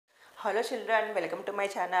Hello children, welcome to my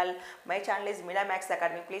channel. My channel is MEENA Max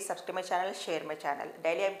Academy. Please subscribe my channel, share my channel.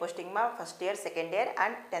 Daily I am posting my first year, second year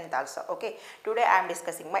and 10th also. Okay. Today I am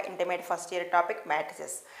discussing my intermediate first year topic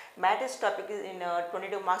matrices. Matrices topic is in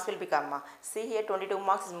 22 marks will become. See here 22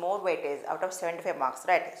 marks is more weightage out of 75 marks,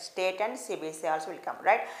 right? State and CBSE also will come,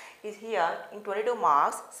 right? Is here in 22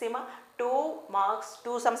 marks, see ma 2 marks,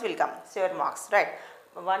 2 sums will come, 7 marks, right?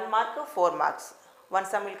 1 mark, 4 marks. One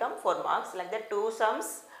sum will come 4 marks, like that 2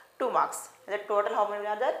 sums 2 marks. The total how many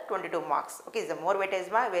are there? 22 marks. Okay, the more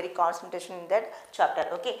weightage ma very concentration in that chapter.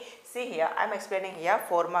 Okay, see here I am explaining here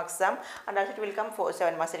 4 marks sum and also it will come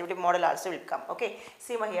 7 marks. Derivative model also will come. Okay,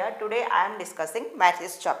 see ma here today I am discussing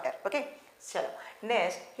matrices chapter. Okay, so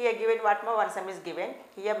next here given what ma one sum is given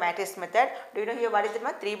here matrix method. Do you know here what is it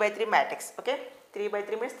ma 3 by 3 matrix? Okay, 3 by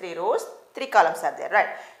 3 means 3 rows. 3 columns are there, right?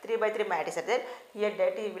 3 by 3 matrices are there. Here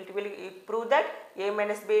that will prove that A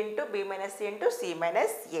minus B into B minus C into C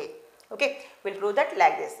minus A. Okay, we'll prove that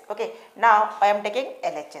like this. Okay, now I am taking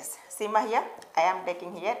LHS. See ma here, I am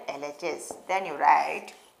taking here LHS. Then you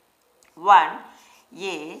write 1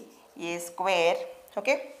 A square,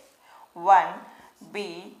 okay, 1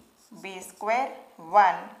 B square,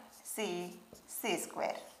 1 C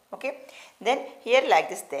square. Okay, then here like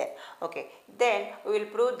this there. Okay, then we will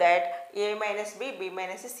prove that A minus B, B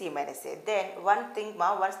minus C, C minus A. Then one thing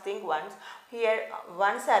once here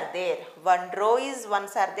ones are there, one row is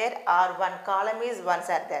ones are there or one column is ones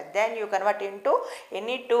are there. Then you convert into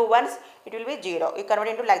any two ones, it will be 0. You convert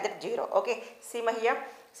into like that 0. Okay, see ma here,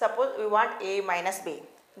 suppose we want A minus B.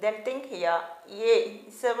 Then think here A,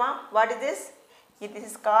 so ma what is this?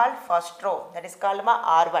 This is called first row, that is called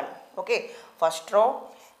ma R1. Okay, first row.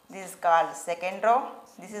 This is called second row.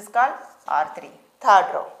 This is called R3, third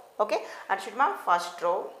row. Okay, and should ma first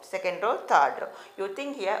row, second row, third row. You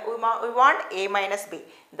think here we want A minus B.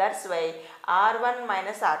 That's why R1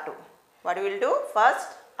 minus R2. What we will do? First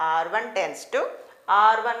R1 tends to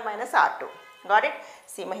R1 minus R2. Got it?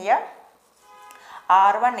 See ma here.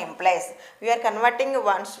 R1 implies we are converting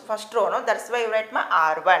one first row. No, that's why you write ma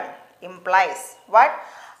R1 implies what?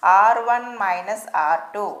 R1 minus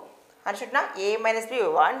R2. And should not A minus B we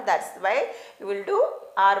want, that's why you will do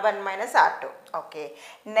R1 minus R2. Okay,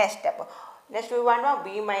 next step. Next we want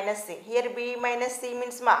B minus C. Here B minus C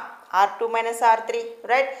means ma R2 minus R3,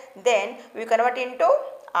 right? Then we convert into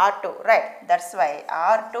R2, right? That's why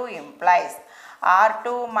R2 implies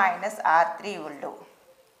R2 minus R3 will do.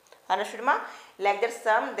 Understood ma? Like that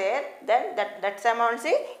sum there, then that sum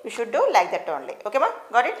only you should do like that only. Okay ma?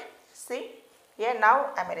 Got it? See? Here now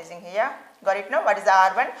I am erasing here. Got it now? What is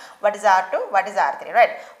R1? What is R2? What is R3? Right?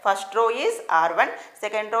 First row is R1.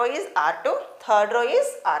 Second row is R2. Third row is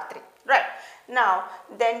R3. Right? Now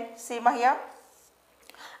then see ma here.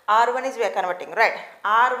 R1 is we are converting. Right?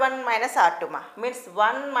 R1 minus R2 ma means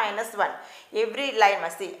 1 minus 1. Every line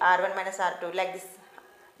must see R1 minus R2 like this.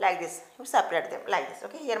 Like this. You separate them like this.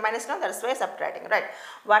 Okay? Here minus now. That's why subtracting. Right?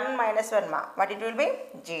 1 minus 1 ma. What it will be?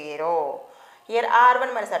 0. Here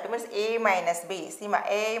R1 minus R2 means A minus B. See ma,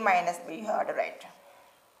 A minus B you have to write.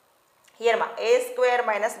 Here ma, A square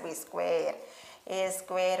minus B square. A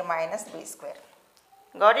square minus B square.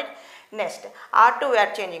 Got it? Next, R2 we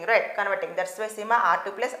are changing, right? Converting. That's why see ma,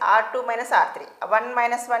 R2 plus R2 minus R3. 1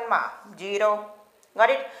 minus 1 ma, 0.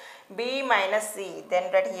 Got it? B minus C.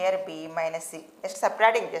 Then write here B minus C. Just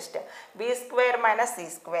subtracting just. B square minus C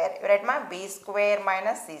square. You write ma, B square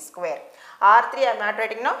minus C square. R3 I am not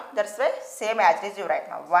writing now. That's why same as it is you write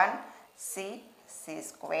now. 1 C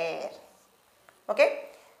square. Okay?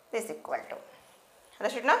 This is equal to.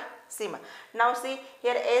 Understood now? See ma. Now see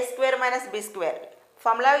here A square minus B square.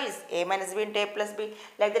 Formula is A minus B into A plus B.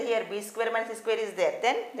 Like that here B square minus C square is there.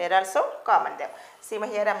 Then there are also common there. See ma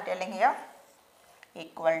here I am telling here.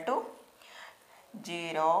 Equal to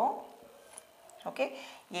 0. Okay.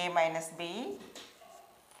 A minus B.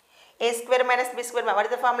 A square minus B square. What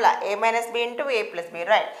is the formula? A minus B into A plus B.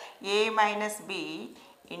 Right. A minus B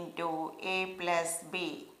into A plus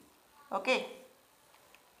B. Okay.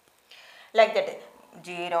 Like that.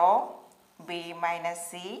 0. B minus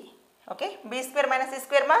C. Okay. B square minus C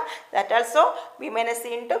square ma. That also B minus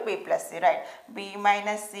C into B plus C. Right. B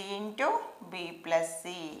minus C into B plus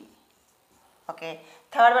C. Okay.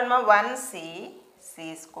 Third one ma 1C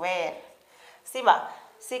square. See ma.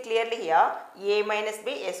 See clearly here A minus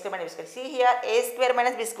B, A square minus B square. See here A square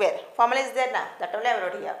minus B square. Formula is there na. That only I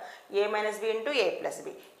wrote here. A minus B into A plus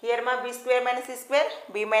B. Here ma B square minus C square.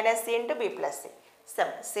 B minus C into B plus C.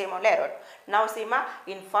 Same only I wrote. Now see ma,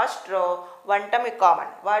 in first row one term is common.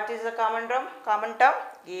 What is the common term? Common term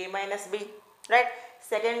A minus B. Right?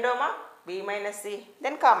 Second row ma B minus C.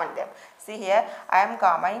 Then common them. See here I am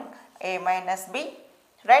common A minus B.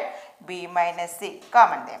 right? B minus C,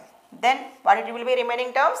 common them. Then what it will be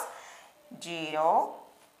remaining terms? 0,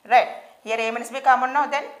 right? Here A minus B common now,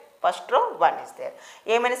 then first row 1 is there.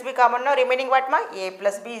 A minus B common now, remaining what ma? A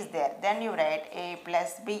plus B is there. Then you write A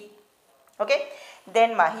plus B. Okay?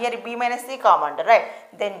 Then ma, here B minus C common, right?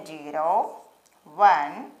 Then 0, 1,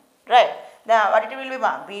 right? Now what it will be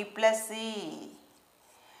ma? B plus C.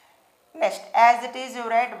 Next, as it is you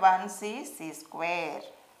write 1C, C square.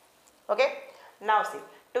 Okay? Now see,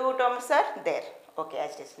 two terms are there. Okay,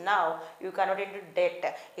 as it is. Now you convert into det.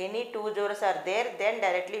 Any two zeros are there, then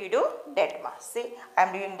directly you do det ma. See, I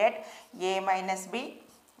am doing det A minus B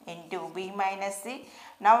into B minus C.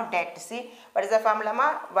 Now det. See, what is the formula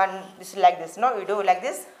ma? One, this is like this. No, you do like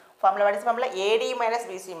this. Formula, what is formula? AD minus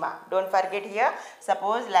BC ma. Don't forget here.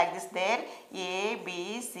 Suppose like this there, A,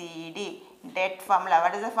 B, C, D. Det formula.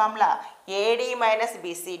 What is the formula? AD minus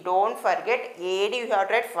BC. Don't forget AD you have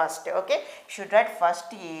to write first. Okay. You should write first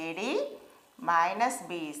AD minus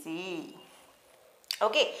BC.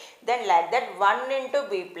 Okay. Then like that 1 into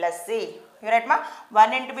B plus C. You write ma?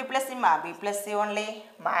 1 into B plus C ma. B plus C only.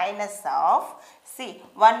 Minus of C.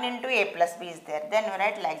 1 into A plus B is there. Then you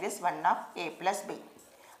write like this 1 of A plus B.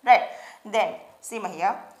 Right. Then see ma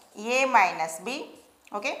here. A minus B.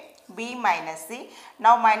 Okay. B minus C.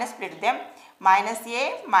 Now minus split them. Minus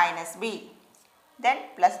A minus B. Then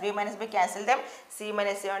plus B minus B cancel them. C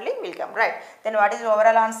minus A only will come. Right. Then what is the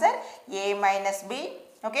overall answer? A minus B.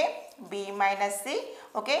 Okay. B minus C.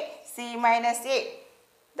 Okay. C minus A.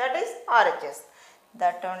 That is RHS.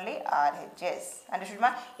 That only RHS. Understood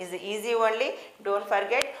ma? Is easy only. Don't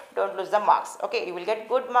forget. Don't lose the marks. Okay. You will get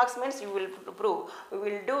good marks means you will prove. We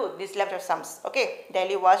will do this level of sums. Okay.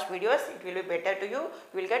 Daily watch videos. It will be better to you.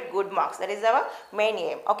 You will get good marks. That is our main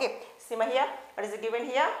aim. Okay. See ma here. What is given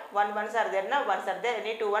here? 1 ones are there now. Ones are there.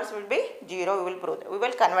 Any 2 ones will be 0. We will prove. We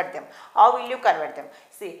will convert them. How will you convert them?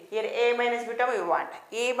 See here A minus B term we want.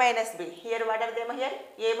 A minus B. Here what are them here?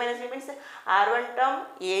 A minus B means R1 term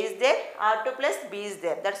A is there. R2 plus B is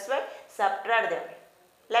there. That's why subtract them.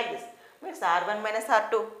 Like this. Means R1 minus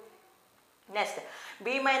R2. Next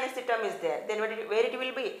B minus C term is there. Then where it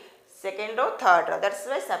will be? Second row, third row. That's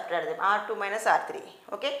why subtract them. R2 minus R3.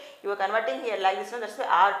 Okay. You are converting here like this one. That's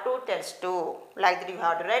why R2 tends to. Like that you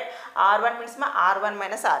have to write. R1 means R1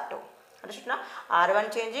 minus R2. Understood now?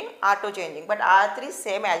 R1 changing, R2 changing. But R3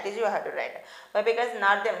 same as it is you have to write. But because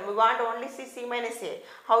not them. We want only C minus A.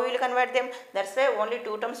 How will you convert them? That's why only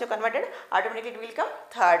 2 terms you converted. Automatically it will come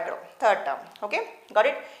third row. Third term. Okay. Got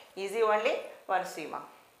it? Easy only. 1 C ma.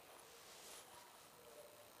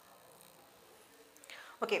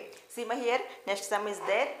 Okay, see ma here, next sum is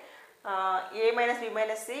there, A minus B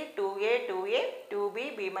minus C, 2A, 2A,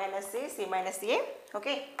 2B, B minus C, C minus A,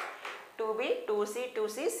 okay, 2B, 2C,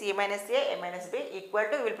 2C, C minus A, A minus B equal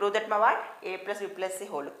to, we will prove that ma what? A plus B plus C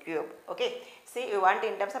whole cube, okay. See, you want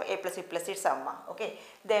in terms of A plus B plus C sum ma, okay.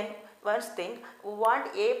 Then, one thing, we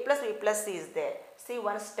want A plus B plus C is there. See,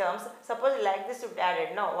 one's terms, suppose like this you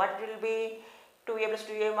added, no, what will be 2A plus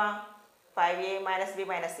 2A ma? 5A minus B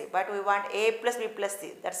minus C, but we want A plus B plus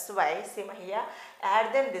C. That's why, see here,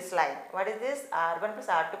 add them this line. What is this? R1 plus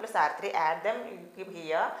R2 plus R3, add them, you keep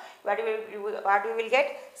here. What we will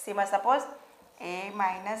get? See, suppose A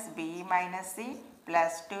minus B minus C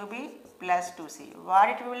plus 2B plus 2C. What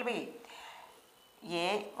it will be?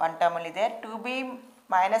 A, one term only there, 2B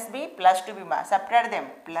minus B plus 2B, subtract them,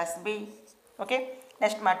 plus B. Okay.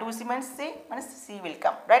 Next, 2C minus C will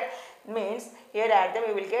come, right? Means, here add them,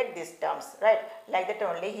 we will get these terms, right? Like that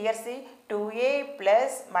only, here see, 2A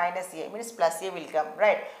plus minus A, means plus A will come,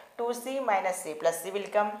 right? 2C minus C plus C will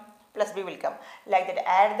come, plus B will come. Like that,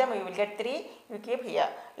 add them, you will get 3, you keep here.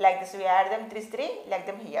 Like this, we add them, 3, like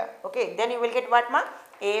them here. Okay, then you will get what, ma?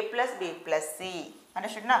 A plus B plus C.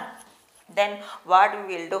 Understood now? Then, what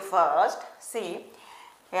we will do first, see,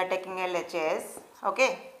 we are taking LHS,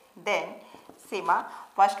 okay? Then, see ma,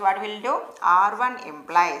 first what we will do? R1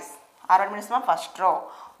 implies, R1 means ma first row.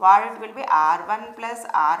 What it will be? R1 plus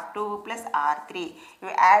R2 plus R3. You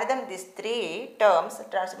add them these 3 terms,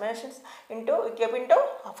 transformations into, keep into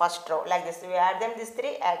first row. Like this, you add them these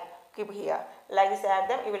 3, add, keep here. Like this, add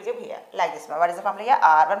them, you will keep here. Like this. What is the formula here?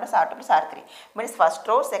 R1 plus R2 plus R3. Means first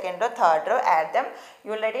row, second row, third row, add them.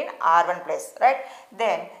 You will write in R1 place, right?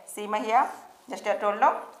 Then, see ma here, just I told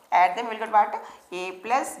now. Add them, we will get what? A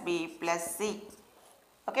plus B plus C.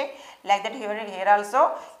 Okay. Like that here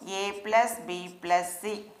also A plus B plus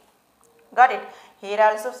C. Got it? Here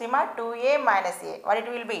also see ma 2A minus A. What it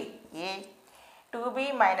will be? A.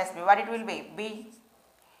 2B minus B. What it will be? B.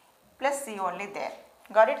 Plus C only there.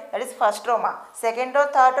 Got it? That is first row ma. Second row,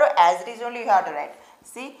 third row as it is only you have to write.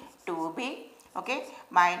 See 2B okay,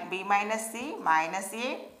 b minus c minus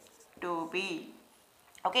a 2b,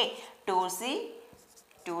 okay, 2c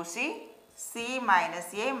c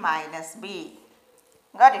minus a minus b.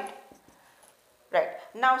 Got it? Right.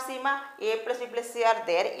 Now see ma, a plus b plus c are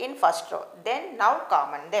there in first row. Then now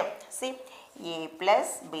common them. See, a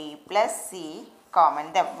plus b plus c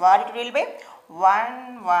common them. What it will be?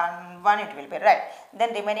 1 1 1 it will be, right?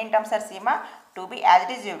 Then remaining terms are see ma, 2b as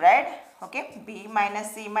it is you, right? Okay, b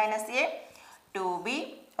minus c minus a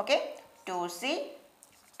 2b, okay, 2c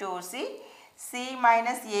c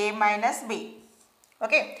minus a minus b.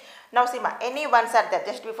 Okay, now see ma, any ones are there.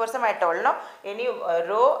 Just before some I told, no, any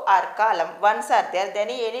row or column ones are there, then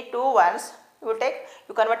any two ones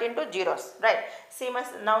you convert into zeros, right? See ma,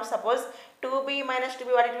 now suppose 2b minus 2b,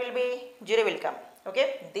 what it will be? 0 will come.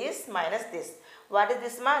 Okay, this minus this, what is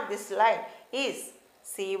this ma? This line is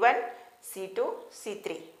c1 c2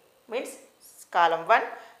 c3, means column 1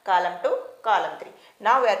 column 2 column 3.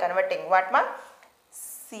 Now we are converting what ma?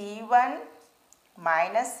 c1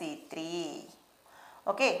 minus c3.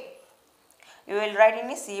 Okay, you will write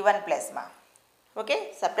in c1 plus ma.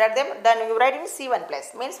 Okay, subtract them, then you write in c1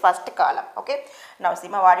 plus, means first column. Okay, now see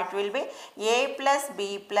ma, what it will be? A plus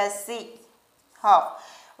b plus c half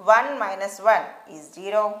 1 minus 1 is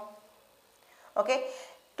 0. Okay,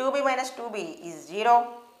 2b minus 2b is 0.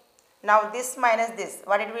 Now this minus this,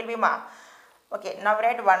 what it will be ma? Okay, now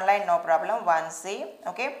write one line, no problem. 1c,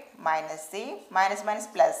 okay, minus c, minus minus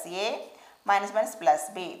plus a, minus minus plus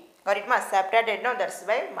b. Got it ma? Subtracted, no, that's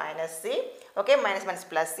why minus c, okay, minus minus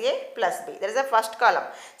plus a plus b. That is the first column.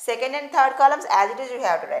 Second and third columns as it is you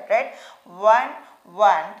have to write, right? 1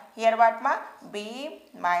 1, here what ma? b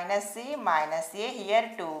minus c minus a,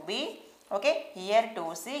 here 2b, okay, here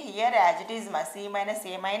 2c, here as it is ma, c minus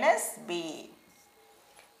a minus b.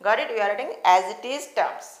 Got it? We are writing as it is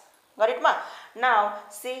terms. Got it ma? Now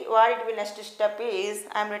see what it will next step is,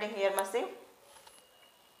 I am writing here ma, see,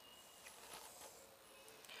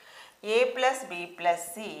 a plus b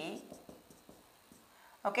plus c,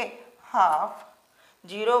 okay, half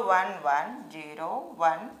 0 1 1 0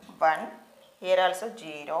 1 1, here also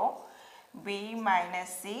 0, b minus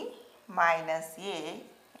c minus a,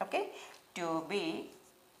 okay, 2b,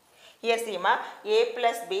 here see ma, a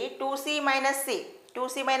plus b, 2c minus c,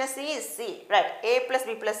 2c minus c is c, right? A plus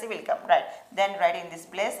b plus c will come, right? Then write in this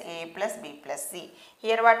place a plus b plus c.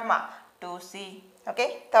 Here what ma? 2c,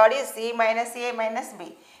 okay. Third is c minus a minus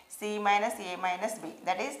b, c minus a minus b,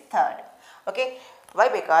 that is third. Okay, why?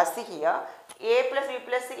 Because see here, a plus b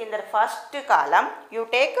plus c in the first column you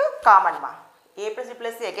take common ma, a plus b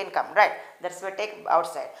plus c again come, right? That's why take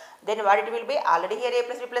outside. Then what it will be? Already here a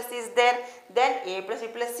plus b plus c is there, then a plus b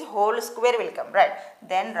plus c whole square will come, right?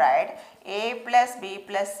 Then write a plus b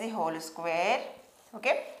plus c whole square,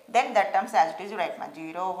 okay. Then that terms as it is you write ma,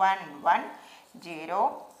 0 1 1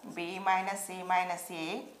 0, b minus c minus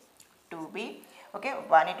a 2b, okay,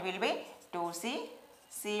 1 it will be 2c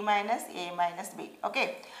c minus a minus b.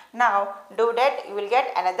 Okay, now do that, you will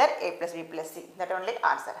get another a plus b plus c, that only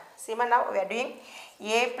answer. See ma, now we are doing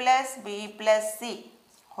a plus b plus c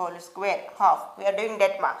whole square half, we are doing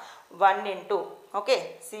that ma, 1 into,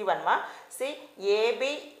 okay, c1 ma, see ab,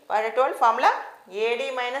 what I told formula, ad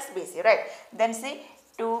minus bc, right? Then see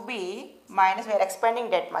 2b minus, we are expanding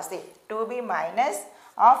that ma, see 2b minus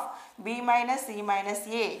of b minus c minus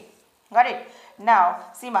a. Got it?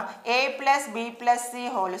 Now see ma, a plus b plus c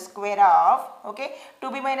whole square of, okay,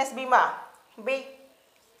 2b minus b ma,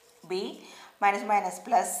 b minus minus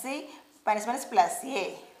plus c minus minus plus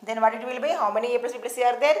a. Then what it will be? How many a plus b plus c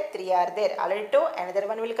are there? 3 are there. Already 2, another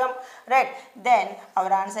one will come, right? Then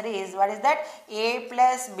our answer is, what is that? A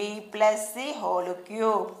plus b plus c whole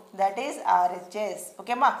cube, that is RHS.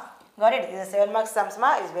 Okay ma? Got it? This is 7 marks sums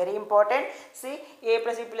ma, is very important. See, a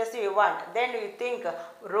plus b plus c you want. Then you think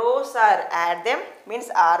rows are, add them, means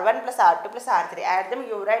R1 plus R2 plus R3. Add them,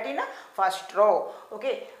 you write in a first row.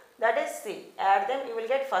 Okay, that is C. Add them, you will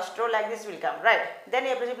get first row like this will come, right? Then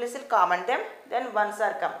a plus b plus c will common them, then ones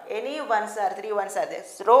are come. Any ones are, 3 ones are there,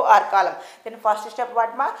 row or column. Then first step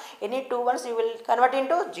what ma? Any 2 ones you will convert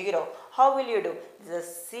into 0. How will you do? The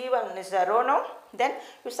C1 is a row now. Then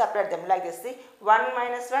you subtract them like this. See, 1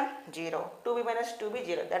 minus 1, 0. 2b minus 2b,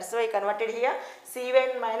 0. That's why I converted here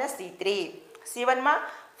C1 minus C3. C1 ma,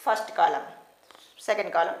 first column,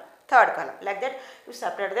 second column, third column. Like that, you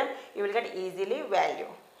subtract them, you will get easily value.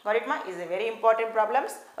 Got it ma? Is a very important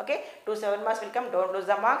problems. Okay, 2 7 marks will come. Don't lose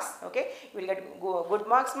the marks. Okay, you will get good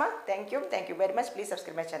marks ma. Thank you very much. Please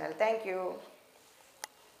subscribe my channel. Thank you.